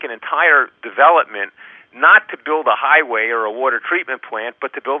to take an entire development, not to build a highway or a water treatment plant,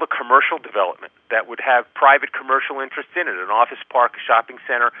 but to build a commercial development that would have private commercial interest in it, an office park, a shopping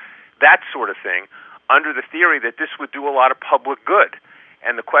center, that sort of thing, under the theory that this would do a lot of public good.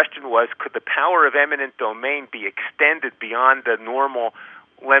 And the question was, could the power of eminent domain be extended beyond the normal,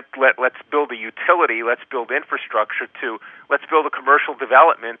 let's build a utility, let's build infrastructure, to let's build a commercial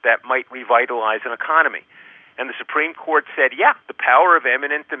development that might revitalize an economy? And the Supreme Court said, yeah, the power of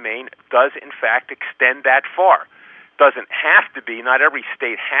eminent domain does in fact extend that far. Doesn't have to be, not every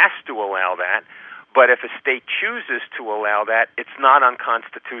state has to allow that, but if a state chooses to allow that, it's not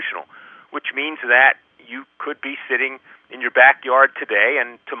unconstitutional, which means that you could be sitting in your backyard today,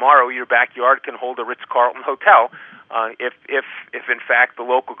 and tomorrow your backyard can hold a Ritz-Carlton hotel if in fact the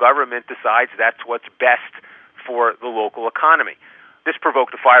local government decides that's what's best for the local economy. This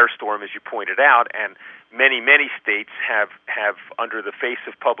provoked a firestorm, as you pointed out, and many states have under the face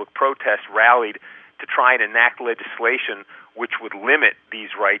of public protest, rallied to try and enact legislation which would limit these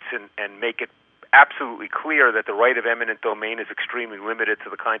rights and make it absolutely clear that the right of eminent domain is extremely limited to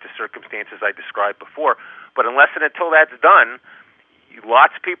the kinds of circumstances I described before. But unless and until that's done,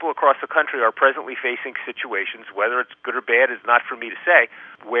 lots of people across the country are presently facing situations, whether it's good or bad is not for me to say,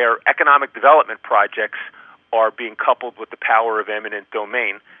 where economic development projects are being coupled with the power of eminent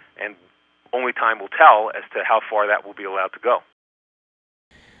domain, and only time will tell as to how far that will be allowed to go.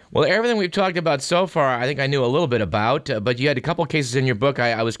 Well, everything we've talked about so far, I think I knew a little bit about, but you had a couple cases in your book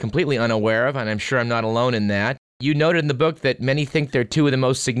I was completely unaware of, and I'm sure I'm not alone in that. You noted in the book that many think they're two of the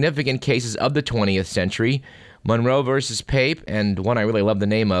most significant cases of the 20th century, Monroe versus Pape, and one I really love the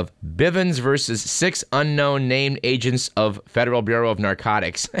name of, Bivens versus 6 unknown named agents of Federal Bureau of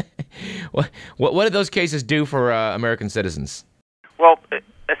Narcotics. What did those cases do for American citizens? Well,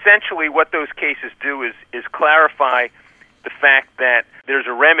 essentially what those cases do is clarify the fact that there's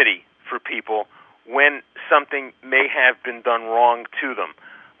a remedy for people when something may have been done wrong to them.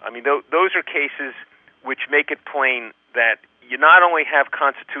 I mean, those are cases which make it plain that you not only have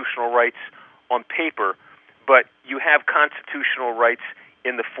constitutional rights on paper, but you have constitutional rights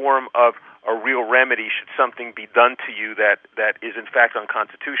in the form of a real remedy should something be done to you that is in fact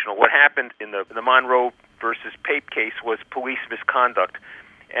unconstitutional. What happened in the Monroe versus Pape case was police misconduct.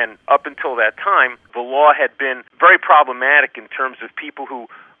 And up until that time, the law had been very problematic in terms of people who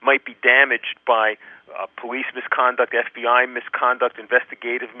might be damaged by police misconduct, FBI misconduct,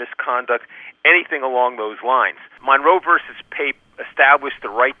 investigative misconduct, anything along those lines. Monroe versus Pape established the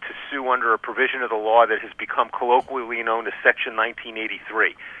right to sue under a provision of the law that has become colloquially known as Section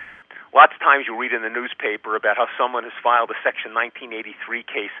 1983. Lots of times you read in the newspaper about how someone has filed a Section 1983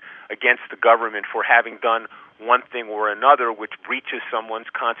 case against the government for having done one thing or another which breaches someone's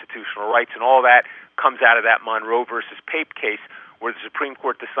constitutional rights, and all that comes out of that Monroe versus Pape case, where the Supreme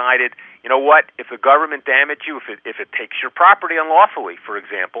Court decided, you know what, if the government damaged you, if it takes your property unlawfully, for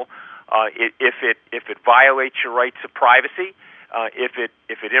example, if it violates your rights of privacy, If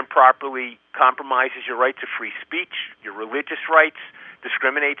it improperly compromises your right to free speech, your religious rights,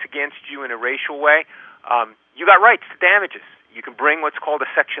 discriminates against you in a racial way, you got rights to damages. You can bring what's called a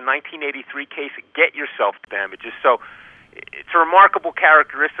Section 1983 case and get yourself damages. So it's a remarkable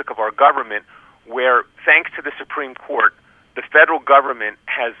characteristic of our government where, thanks to the Supreme Court, the federal government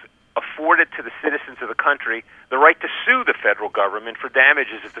has afforded to the citizens of the country the right to sue the federal government for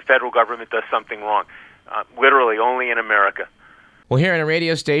damages if the federal government does something wrong. Literally only in America. Well, here in a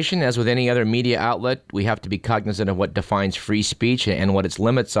radio station, as with any other media outlet, we have to be cognizant of what defines free speech and what its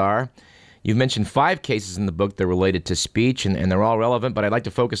limits are. You've mentioned 5 cases in the book that are related to speech, and they're all relevant, but I'd like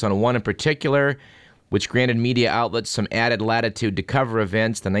to focus on one in particular, which granted media outlets some added latitude to cover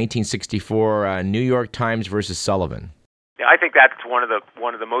events, the 1964 New York Times versus Sullivan. Yeah, I think that's one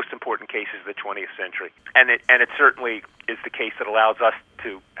of the most important cases of the 20th century, and it certainly is the case that allows us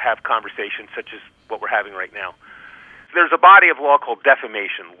to have conversations such as what we're having right now. There's a body of law called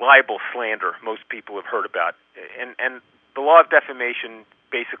defamation, libel, slander. Most people have heard about, and the law of defamation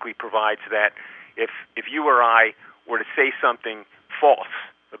basically provides that if you or I were to say something false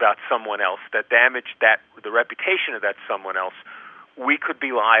about someone else that damaged the reputation of that someone else, we could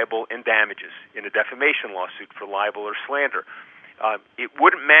be liable in damages in a defamation lawsuit for libel or slander. It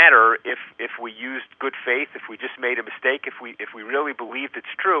wouldn't matter if we used good faith, if we just made a mistake, if we really believed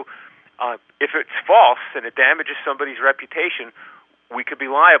it's true. If it's false and it damages somebody's reputation, we could be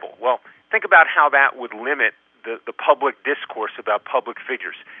liable. Well, think about how that would limit the public discourse about public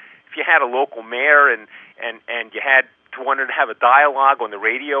figures. If you had a local mayor and you wanted to have a dialogue on the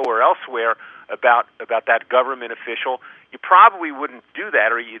radio or elsewhere about that government official, you probably wouldn't do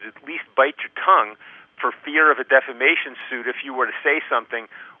that, or you'd at least bite your tongue for fear of a defamation suit if you were to say something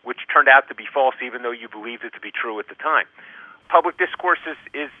which turned out to be false even though you believed it to be true at the time. Public discourse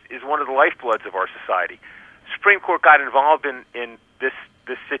is one of the lifebloods of our society. Supreme Court got involved in this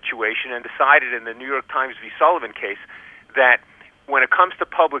situation and decided in the New York Times v. Sullivan case that when it comes to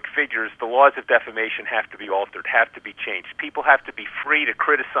public figures, the laws of defamation have to be altered, have to be changed. People have to be free to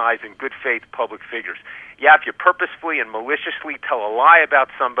criticize in good faith public figures. Yeah, if you purposefully and maliciously tell a lie about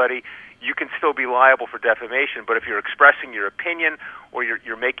somebody, you can still be liable for defamation. But if you're expressing your opinion or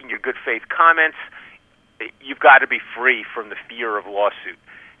you're making your good faith comments, you've got to be free from the fear of lawsuit.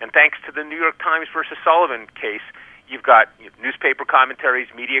 And thanks to the New York Times versus Sullivan case, you've got newspaper commentaries,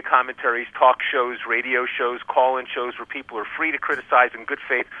 media commentaries, talk shows, radio shows, call-in shows where people are free to criticize in good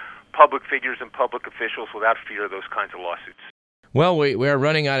faith public figures and public officials without fear of those kinds of lawsuits. Well, we are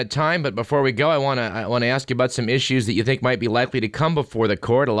running out of time, but before we go, I want to ask you about some issues that you think might be likely to come before the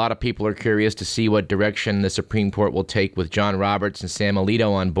court. A lot of people are curious to see what direction the Supreme Court will take with John Roberts and Sam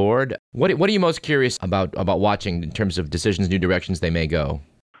Alito on board. What are you most curious about watching in terms of decisions, new directions they may go?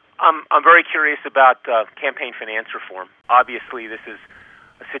 I'm very curious about campaign finance reform. Obviously, this is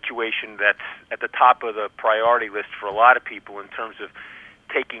a situation that's at the top of the priority list for a lot of people in terms of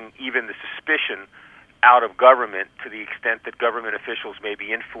taking even the suspicion out of government to the extent that government officials may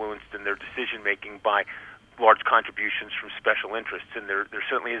be influenced in their decision-making by large contributions from special interests. And there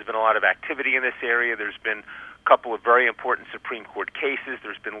certainly has been a lot of activity in this area. There's been a couple of very important Supreme Court cases.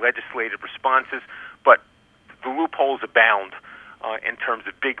 There's been legislative responses. But the loopholes abound in terms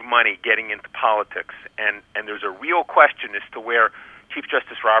of big money getting into politics. And there's a real question as to where Chief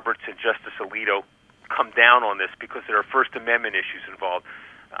Justice Roberts and Justice Alito come down on this because there are First Amendment issues involved.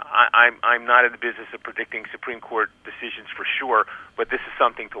 I'm not in the business of predicting Supreme Court decisions for sure, but this is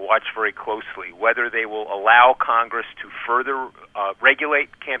something to watch very closely, whether they will allow Congress to further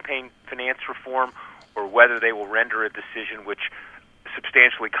regulate campaign finance reform or whether they will render a decision which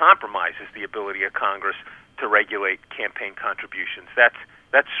substantially compromises the ability of Congress to regulate campaign contributions.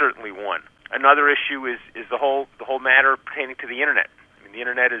 That's certainly one. Another issue is the whole matter pertaining to the Internet. I mean, the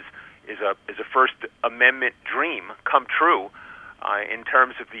Internet is a First Amendment dream come true. In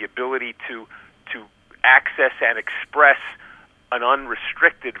terms of the ability to access and express an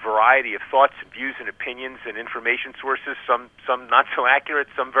unrestricted variety of thoughts and views and opinions and information sources, some not so accurate,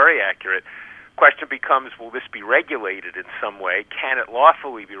 some very accurate. Question becomes, will this be regulated in some way? Can it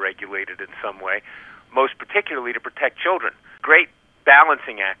lawfully be regulated in some way? Most particularly to protect children. Great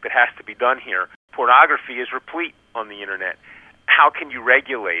balancing act that has to be done here. Pornography is replete on the Internet. How can you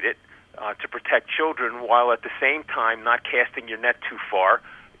regulate it to protect children while at the same time not casting your net too far?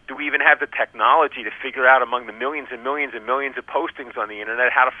 Do we even have the technology to figure out among the millions and millions and millions of postings on the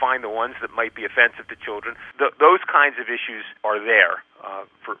Internet how to find the ones that might be offensive to children? Those kinds of issues are there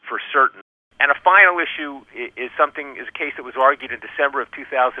for certain. And a final issue is a case that was argued in December of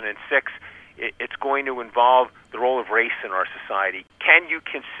 2006. It's going to involve the role of race in our society. Can you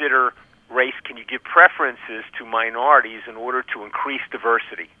consider race, can you give preferences to minorities in order to increase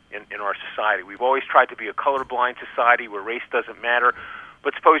diversity in our society? We've always tried to be a colorblind society where race doesn't matter,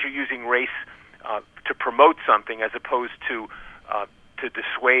 but suppose you're using race to promote something as opposed to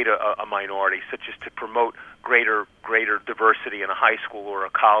dissuade a minority, such as to promote greater diversity in a high school or a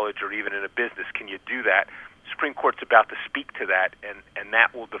college or even in a business. Can you do that? Supreme Court's about to speak to that, and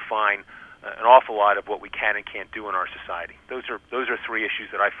that will define an awful lot of what we can and can't do in our society. Those are three issues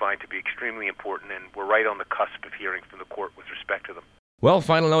that I find to be extremely important, and we're right on the cusp of hearing from the court with respect to them. Well,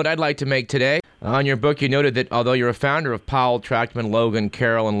 final note I'd like to make today. On your book, you noted that although you're a founder of Powell, Trachtman, Logan,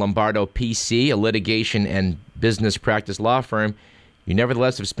 Carroll, and Lombardo PC, a litigation and business practice law firm, you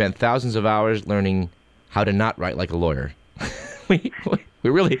nevertheless have spent thousands of hours learning how to not write like a lawyer. we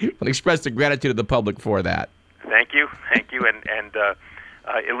really want to express the gratitude of the public for that. Thank you, and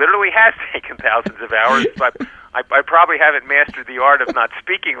it literally has taken thousands of hours. But I probably haven't mastered the art of not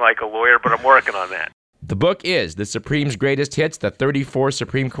speaking like a lawyer, but I'm working on that. The book is The Supreme's Greatest Hits, the 34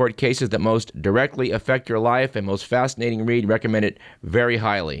 Supreme Court cases that most directly affect your life, and most fascinating read. Recommend it very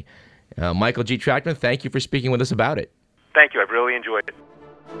highly. Michael G. Trachtman, thank you for speaking with us about it. Thank you. I've really enjoyed it.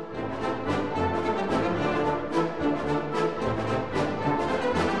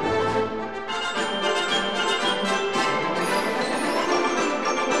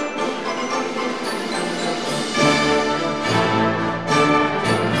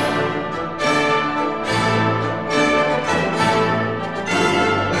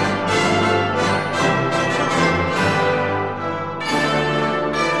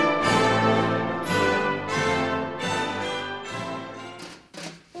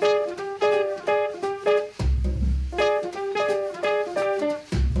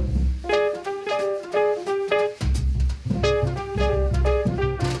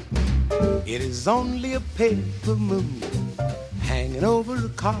 It is only a paper moon hanging over a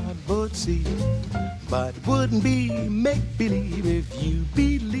cardboard sea, but it wouldn't be make-believe if you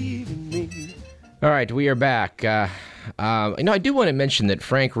believe in me. All right, we are back. I do want to mention that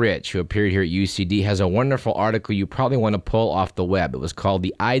Frank Rich, who appeared here at UCD, has a wonderful article you probably want to pull off the web. It was called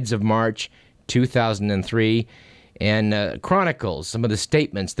The Ides of March, 2003, and chronicles some of the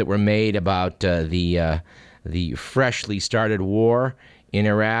statements that were made about the freshly started war in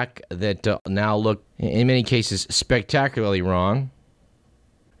Iraq that now look, in many cases, spectacularly wrong.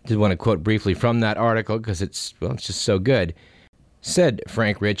 I did want to quote briefly from that article because it's just so good. Said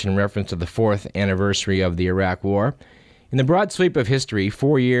Frank Rich in reference to the 4th anniversary of the Iraq War, "In the broad sweep of history,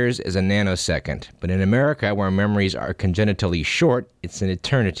 4 years is a nanosecond, but in America, where memories are congenitally short, it's an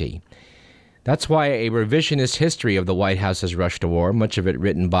eternity. That's why a revisionist history of the White House's rush to war, much of it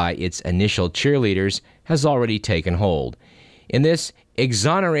written by its initial cheerleaders, has already taken hold. In this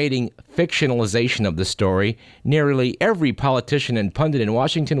exonerating fictionalization of the story, nearly every politician and pundit in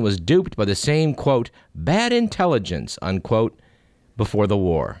Washington was duped by the same, quote, bad intelligence, unquote, before the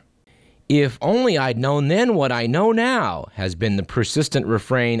war. If only I'd known then what I know now, has been the persistent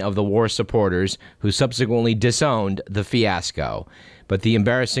refrain of the war supporters who subsequently disowned the fiasco. But the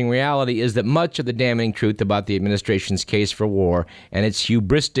embarrassing reality is that much of the damning truth about the administration's case for war and its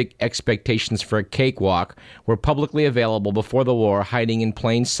hubristic expectations for a cakewalk were publicly available before the war, hiding in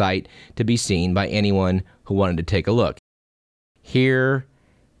plain sight to be seen by anyone who wanted to take a look. Hear,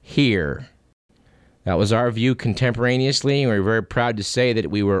 hear." That was our view contemporaneously, and we're very proud to say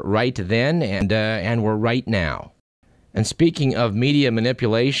that we were right then and we're right now. And speaking of media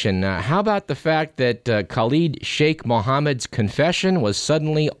manipulation, how about the fact that Khalid Sheikh Mohammed's confession was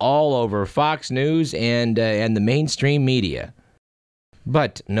suddenly all over Fox News and the mainstream media?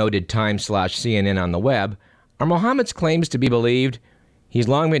 But, noted Time/CNN on the web, are Mohammed's claims to be believed? He's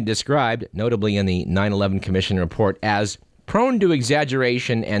long been described, notably in the 9/11 Commission report, as prone to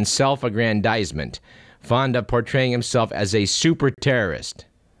exaggeration and self-aggrandizement, fond of portraying himself as a super-terrorist.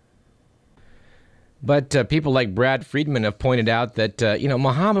 But people like Brad Friedman have pointed out that,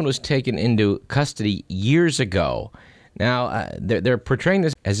 Mohammed was taken into custody years ago. Now, they're portraying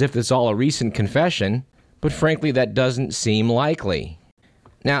this as if it's all a recent confession, but frankly, that doesn't seem likely.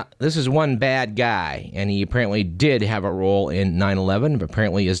 Now, this is one bad guy, and he apparently did have a role in 9/11,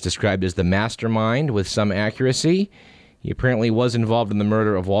 apparently is described as the mastermind with some accuracy. He apparently was involved in the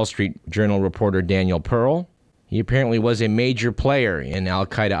murder of Wall Street Journal reporter Daniel Pearl. He apparently was a major player in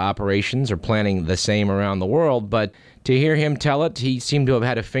al-Qaeda operations or planning the same around the world, but to hear him tell it, he seemed to have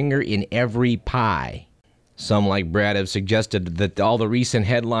had a finger in every pie. Some, like Brad, have suggested that all the recent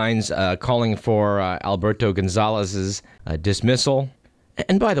headlines calling for Alberto Gonzalez's dismissal.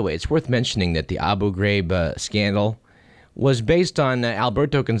 And by the way, it's worth mentioning that the Abu Ghraib scandal was based on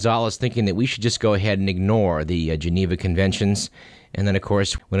Alberto Gonzalez thinking that we should just go ahead and ignore the Geneva Conventions And then, of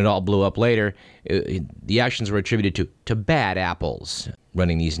course, when it all blew up later, the actions were attributed to bad apples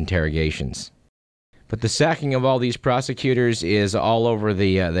running these interrogations. But the sacking of all these prosecutors is all over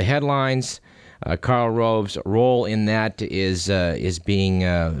the headlines. Karl Rove's role in that is being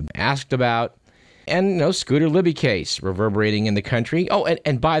asked about. And, Scooter Libby case reverberating in the country. Oh,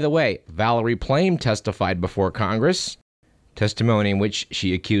 and by the way, Valerie Plame testified before Congress. Testimony in which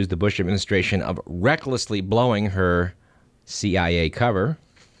she accused the Bush administration of recklessly blowing her CIA cover.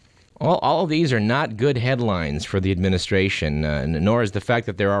 All of these are not good headlines for the administration, nor is the fact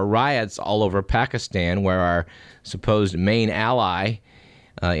that there are riots all over Pakistan, where our supposed main ally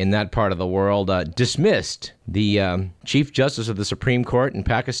in that part of the world dismissed the Chief Justice of the Supreme Court in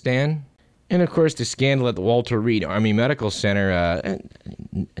Pakistan. And, of course, the scandal at the Walter Reed Army Medical Center,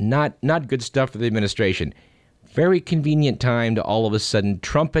 not good stuff for the administration. Very convenient time to all of a sudden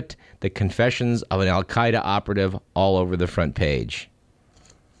trumpet the confessions of an al-Qaeda operative all over the front page.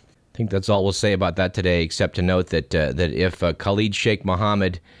 I think that's all we'll say about that today, except to note that if Khalid Sheikh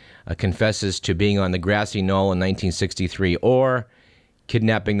Mohammed confesses to being on the grassy knoll in 1963 or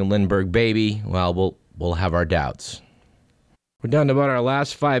kidnapping the Lindbergh baby, well, we'll have our doubts. We're down to about our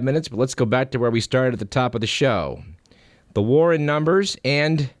last 5 minutes, but let's go back to where we started at the top of the show. The war in numbers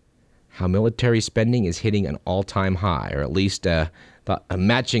and how military spending is hitting an all-time high, or at least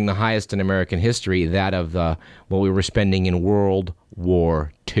matching the highest in American history, that of what we were spending in World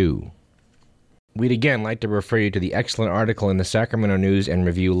War II. We'd again like to refer you to the excellent article in the Sacramento News and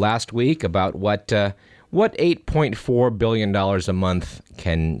Review last week about what $8.4 billion a month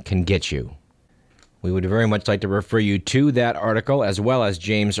can get you. We would very much like to refer you to that article, as well as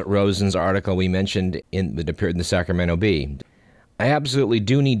James Rosen's article we mentioned that appeared in the Sacramento Bee. I absolutely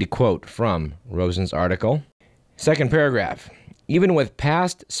do need to quote from Rosen's article. Second paragraph. Even with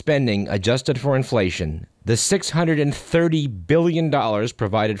past spending adjusted for inflation, the $630 billion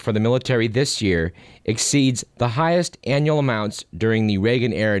provided for the military this year exceeds the highest annual amounts during the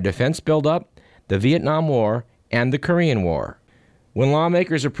Reagan-era defense buildup, the Vietnam War, and the Korean War. When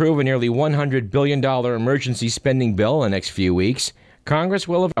lawmakers approve a nearly $100 billion emergency spending bill in the next few weeks, Congress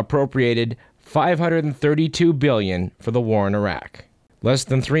will have appropriated $532 billion for the war in Iraq. Less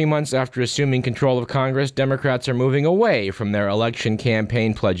than 3 months after assuming control of Congress, Democrats are moving away from their election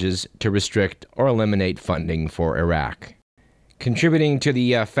campaign pledges to restrict or eliminate funding for Iraq. Contributing to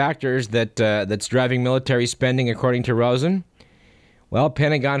the factors that's driving military spending, according to Rosen, well,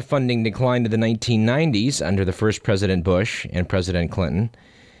 Pentagon funding declined in the 1990s under the first President Bush and President Clinton.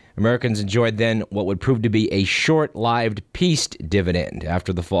 Americans enjoyed then what would prove to be a short-lived peace dividend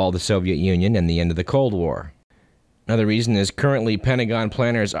after the fall of the Soviet Union and the end of the Cold War. Another reason is currently Pentagon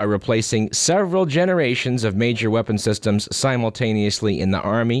planners are replacing several generations of major weapon systems simultaneously in the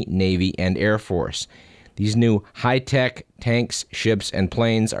Army, Navy, and Air Force. These new high-tech tanks, ships, and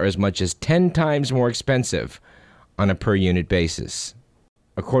planes are as much as 10 times more expensive on a per-unit basis.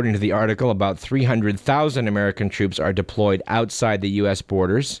 According to the article, about 300,000 American troops are deployed outside the U.S.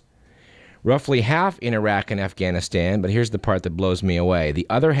 borders, roughly half in Iraq and Afghanistan, but here's the part that blows me away, the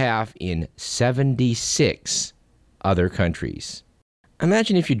other half in 76 other countries.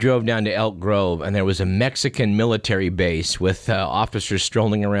 Imagine if you drove down to Elk Grove and there was a Mexican military base with officers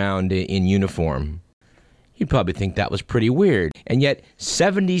strolling around in uniform. You'd probably think that was pretty weird. And yet,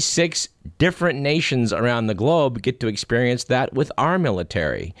 76 different nations around the globe get to experience that with our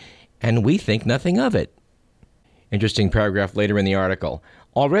military, and we think nothing of it. Interesting paragraph later in the article.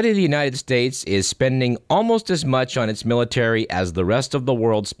 Already the United States is spending almost as much on its military as the rest of the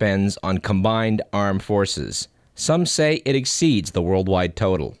world spends on combined armed forces. Some say it exceeds the worldwide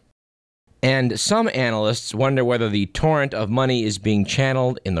total. And some analysts wonder whether the torrent of money is being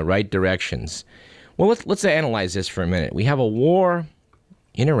channeled in the right directions. Well, let's analyze this for a minute. We have a war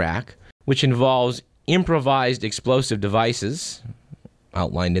in Iraq, which involves improvised explosive devices,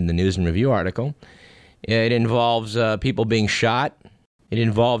 outlined in the News and Review article. It involves people being shot. It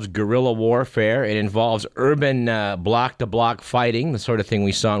involves guerrilla warfare. It involves urban block-to-block fighting, the sort of thing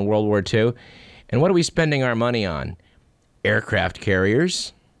we saw in World War II. And what are we spending our money on? Aircraft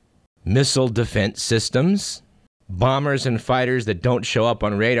carriers, missile defense systems, bombers and fighters that don't show up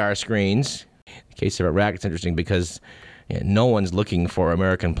on radar screens. In the case of Iraq, it's interesting because no one's looking for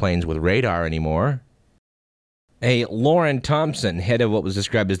American planes with radar anymore. A Lauren Thompson, head of what was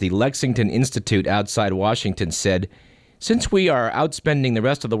described as the Lexington Institute outside Washington, said, "Since we are outspending the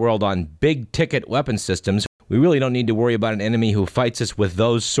rest of the world on big-ticket weapon systems, we really don't need to worry about an enemy who fights us with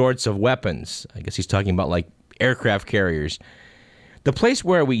those sorts of weapons." I guess he's talking about, like, aircraft carriers. The place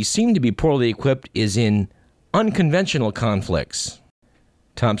where we seem to be poorly equipped is in unconventional conflicts.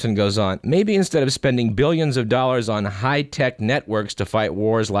 Thompson goes on, maybe instead of spending billions of dollars on high-tech networks to fight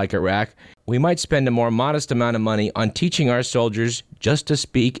wars like Iraq, we might spend a more modest amount of money on teaching our soldiers just to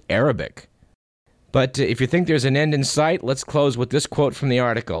speak Arabic. But if you think there's an end in sight, let's close with this quote from the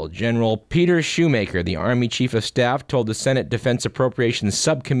article. General Peter Shoemaker, the Army Chief of Staff, told the Senate Defense Appropriations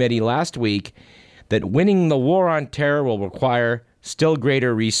Subcommittee last week that winning the war on terror will require still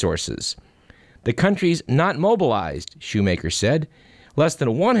greater resources. The country's not mobilized, Shoemaker said. Less than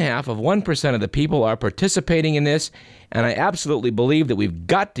 0.5% of the people are participating in this, and I absolutely believe that we've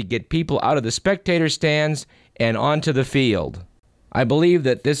got to get people out of the spectator stands and onto the field. I believe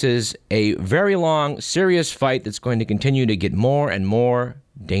that this is a very long, serious fight that's going to continue to get more and more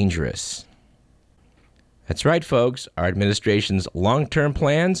dangerous. That's right, folks. Our administration's long-term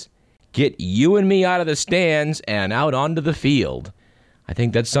plans get you and me out of the stands and out onto the field. I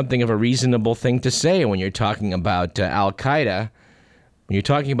think that's something of a reasonable thing to say when you're talking about Al-Qaeda. When you're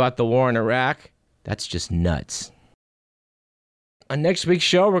talking about the war in Iraq, that's just nuts. On next week's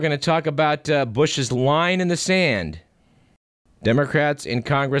show, we're going to talk about Bush's line in the sand. Democrats in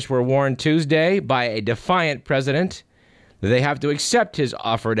Congress were warned Tuesday by a defiant president that they have to accept his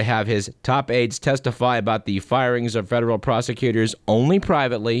offer to have his top aides testify about the firings of federal prosecutors only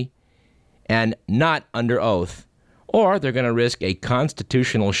privately and not under oath, or they're going to risk a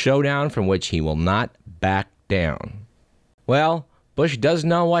constitutional showdown from which he will not back down. Well, Bush does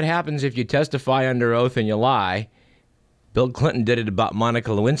know what happens if you testify under oath and you lie. Bill Clinton did it about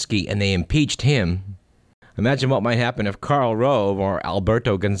Monica Lewinsky, and they impeached him. Imagine what might happen if Karl Rove or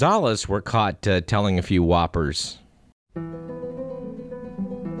Alberto Gonzalez were caught telling a few whoppers.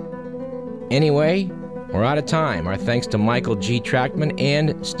 Anyway, we're out of time. Our thanks to Michael G. Trachtman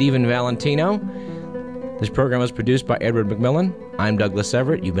and Stephen Valentino. This program was produced by Edward McMillan. I'm Douglas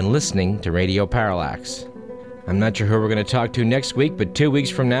Everett. You've been listening to Radio Parallax. I'm not sure who we're going to talk to next week, but 2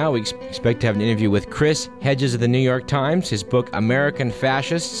 weeks from now, we expect to have an interview with Chris Hedges of the New York Times. His book, American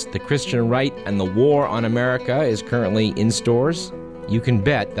Fascists, The Christian Right and the War on America, is currently in stores. You can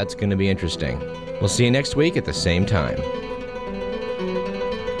bet that's going to be interesting. We'll see you next week at the same time.